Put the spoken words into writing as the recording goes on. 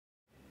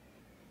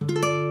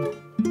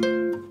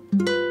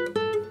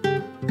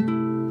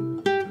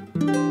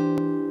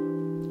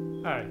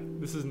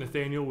This is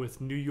Nathanael with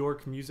New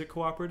York Music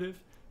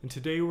Cooperative, and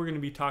today we're going to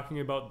be talking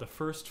about the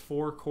first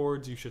 4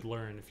 chords you should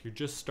learn if you're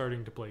just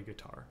starting to play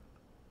guitar.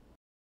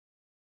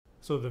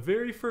 So the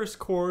very first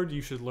chord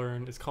you should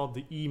learn is called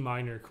the E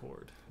minor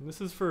chord, and this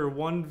is for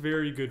one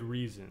very good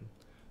reason,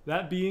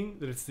 that being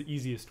that it's the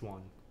easiest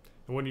one.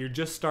 And when you're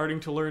just starting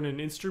to learn an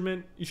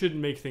instrument, you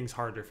shouldn't make things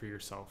harder for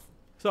yourself.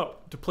 So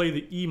to play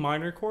the E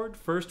minor chord,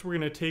 first we're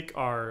going to take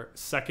our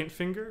second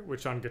finger,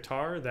 which on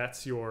guitar,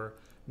 that's your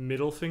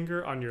middle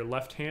finger on your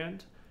left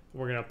hand.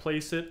 We're going to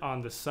place it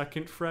on the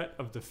 2nd fret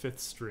of the 5th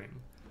string.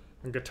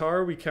 On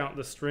guitar, we count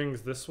the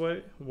strings this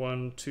way: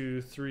 1,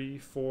 2, 3,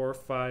 4,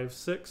 5,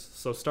 6.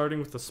 So starting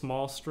with the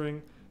small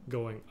string,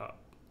 going up.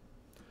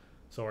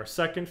 So our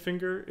second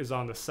finger is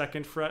on the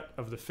 2nd fret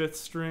of the 5th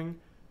string.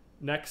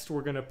 Next,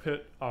 we're going to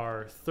put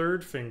our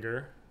third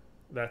finger,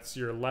 that's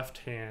your left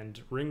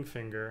hand ring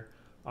finger,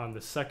 on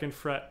the 2nd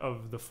fret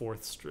of the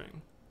 4th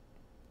string.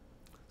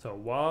 So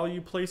while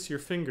you place your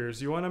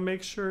fingers, you want to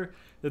make sure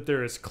that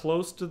they're as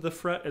close to the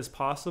fret as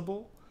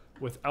possible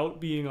without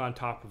being on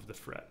top of the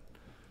fret.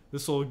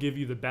 This will give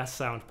you the best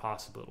sound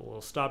possible. It'll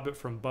stop it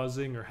from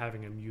buzzing or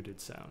having a muted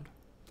sound.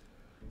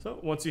 So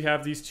once you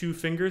have these 2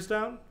 fingers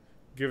down,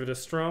 give it a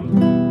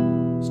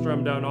strum,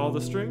 strum down all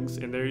the strings,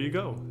 and there you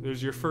go.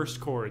 There's your first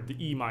chord, the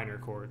E minor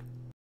chord.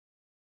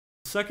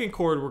 The second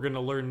chord we're going to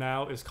learn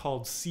now is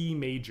called C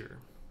major.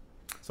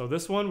 So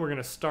this one, we're going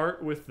to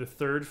start with the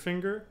 3rd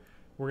finger.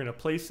 We're going to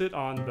place it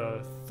on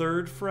the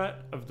 3rd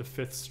fret of the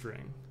 5th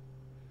string.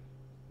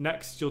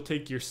 Next, you'll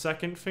take your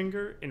 2nd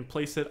finger and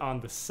place it on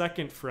the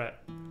 2nd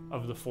fret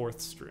of the 4th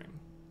string.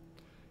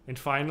 And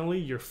finally,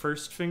 your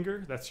 1st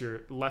finger, that's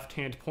your left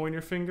hand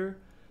pointer finger,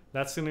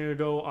 that's going to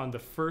go on the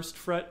 1st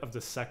fret of the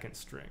 2nd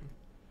string.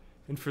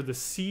 And for the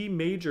C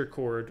major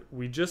chord,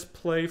 we just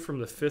play from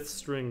the 5th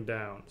string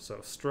down. So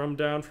strum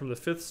down from the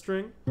 5th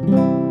string,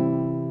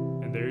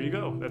 and there you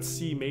go, that's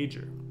C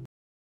major.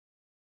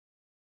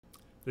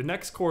 The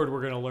next chord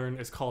we're going to learn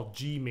is called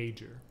G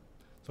major.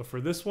 So for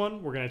this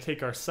one, we're going to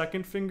take our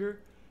 2nd finger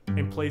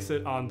and place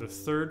it on the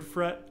 3rd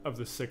fret of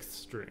the 6th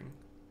string.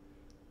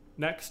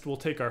 Next, we'll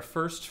take our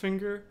 1st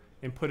finger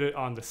and put it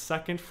on the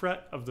 2nd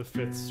fret of the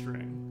 5th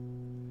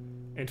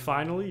string. And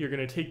finally, you're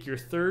going to take your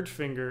 3rd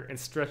finger and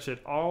stretch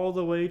it all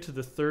the way to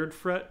the 3rd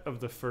fret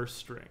of the 1st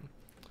string.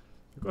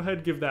 Go ahead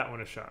and give that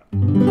one a shot.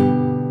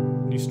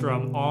 And you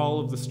strum all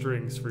of the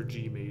strings for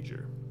G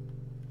major.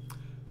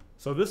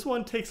 So this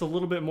one takes a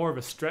little bit more of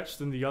a stretch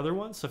than the other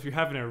one, so if you're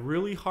having a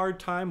really hard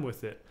time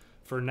with it,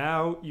 for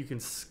now you can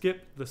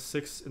skip the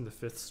 6th and the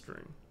 5th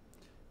string.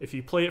 If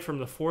you play it from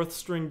the 4th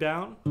string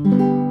down,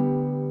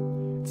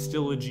 it's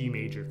still a G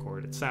major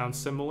chord. It sounds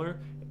similar,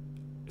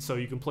 so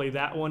you can play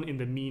that one in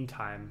the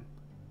meantime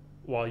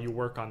while you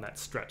work on that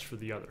stretch for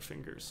the other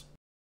fingers.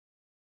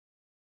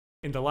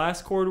 And the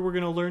last chord we're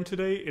going to learn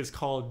today is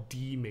called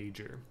D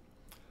major.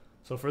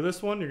 So for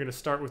this one, you're going to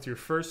start with your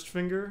 1st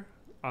finger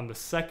on the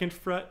 2nd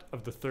fret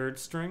of the 3rd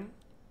string.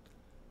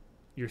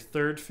 Your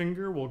 3rd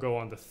finger will go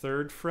on the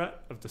 3rd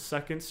fret of the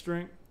 2nd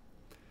string,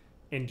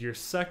 and your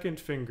 2nd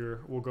finger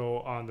will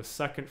go on the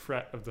 2nd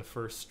fret of the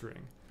 1st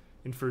string.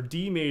 And for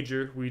D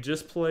major, we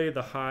just play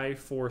the high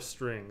 4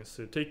 strings.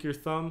 So take your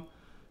thumb,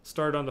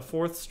 start on the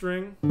 4th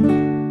string,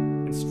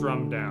 and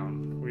strum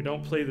down. We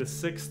don't play the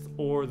 6th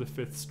or the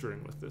 5th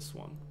string with this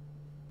one.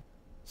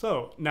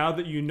 So, now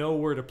that you know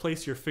where to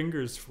place your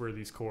fingers for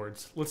these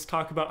chords, let's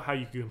talk about how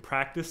you can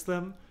practice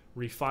them,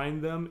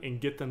 refine them,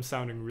 and get them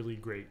sounding really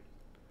great.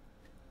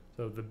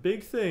 So the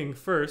big thing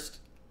first,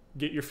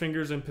 get your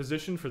fingers in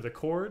position for the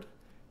chord,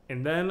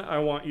 and then I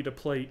want you to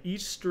play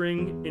each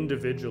string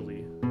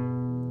individually.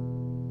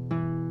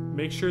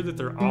 Make sure that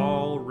they're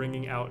all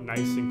ringing out nice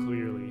and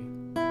clearly.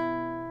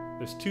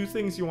 There's 2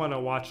 things you want to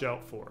watch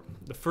out for.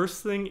 The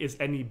first thing is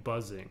any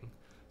buzzing.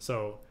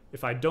 So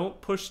if I don't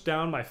push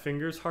down my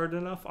fingers hard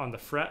enough on the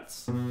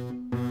frets,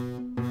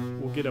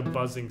 we'll get a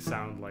buzzing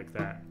sound like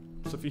that.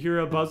 So if you hear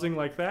a buzzing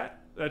like that,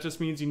 that just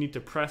means you need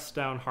to press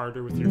down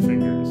harder with your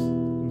fingers,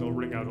 and they'll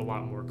ring out a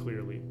lot more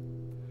clearly.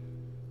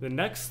 The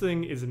next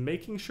thing is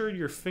making sure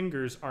your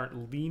fingers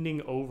aren't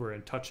leaning over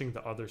and touching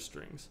the other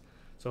strings.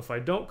 So if I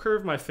don't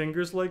curve my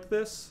fingers like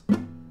this,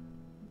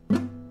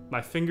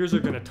 my fingers are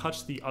going to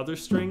touch the other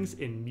strings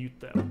and mute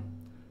them.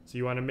 So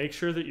you want to make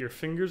sure that your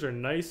fingers are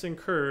nice and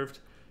curved,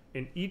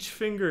 and each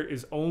finger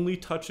is only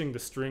touching the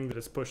string that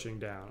it's pushing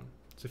down.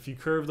 So if you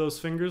curve those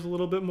fingers a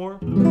little bit more,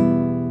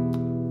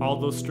 all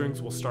those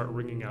strings will start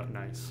ringing out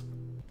nice.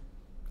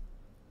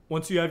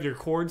 Once you have your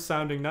chords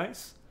sounding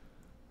nice,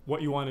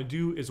 what you want to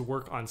do is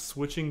work on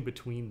switching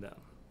between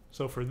them.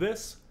 So for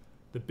this,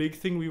 the big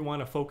thing we want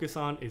to focus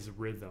on is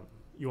rhythm.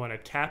 You want to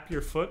tap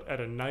your foot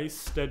at a nice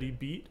steady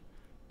beat,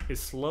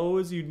 as slow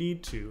as you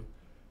need to,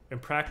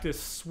 and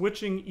practice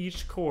switching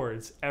each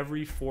chords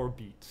every 4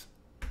 beats.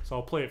 So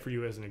I'll play it for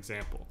you as an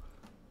example.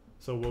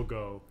 So we'll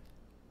go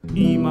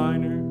E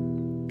minor,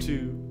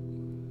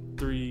 2,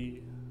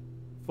 3,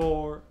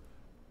 4,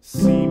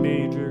 C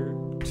major,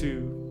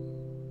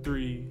 2,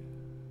 3,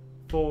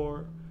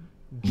 4,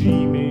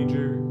 G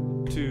major,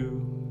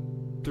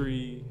 2,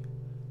 3,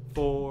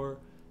 4,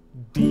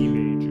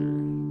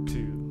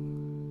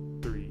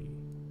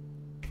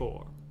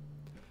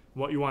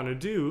 want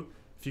to do,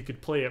 if you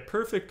could play it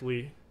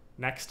perfectly,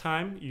 next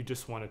time you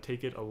just want to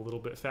take it a little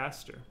bit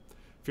faster.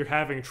 If you're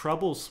having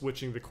trouble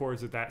switching the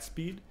chords at that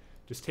speed,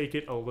 just take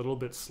it a little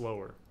bit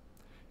slower.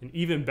 An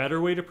even better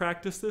way to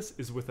practice this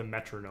is with a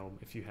metronome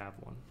if you have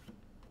one.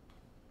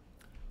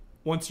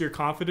 Once you're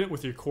confident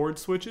with your chord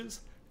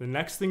switches, the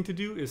next thing to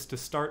do is to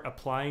start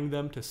applying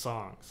them to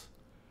songs.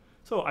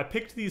 So I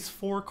picked these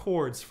 4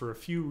 chords for a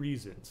few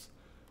reasons.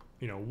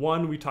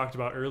 One we talked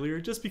about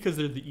earlier, just because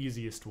they're the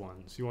easiest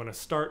ones. You want to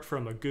start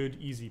from a good,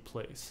 easy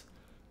place.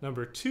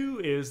 Number 2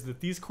 is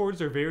that these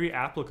chords are very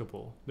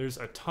applicable. There's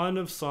a ton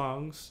of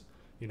songs,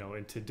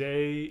 in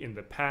today, in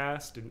the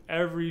past, in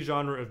every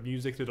genre of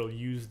music that'll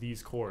use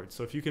these chords.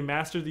 So if you can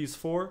master these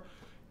 4,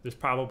 there's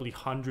probably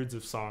hundreds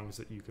of songs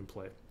that you can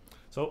play.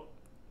 So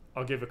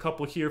I'll give a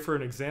couple here for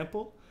an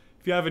example.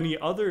 If you have any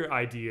other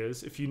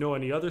ideas, if you know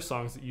any other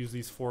songs that use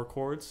these 4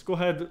 chords, go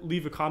ahead,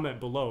 leave a comment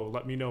below.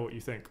 Let me know what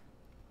you think.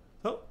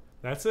 So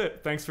that's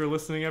it. Thanks for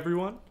listening,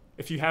 everyone.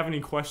 If you have any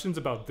questions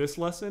about this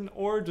lesson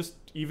or just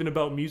even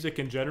about music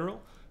in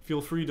general,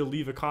 feel free to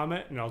leave a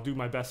comment and I'll do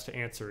my best to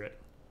answer it.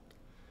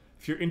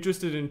 If you're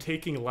interested in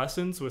taking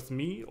lessons with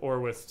me or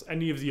with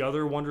any of the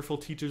other wonderful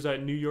teachers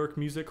at New York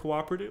Music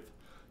Cooperative,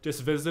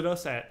 just visit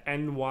us at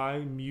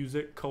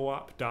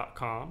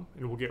nymusiccoop.com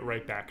and we'll get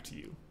right back to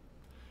you.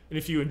 And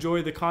if you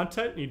enjoy the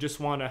content and you just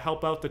want to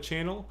help out the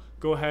channel,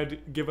 go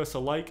ahead, give us a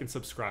like and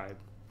subscribe.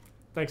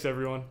 Thanks,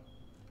 everyone.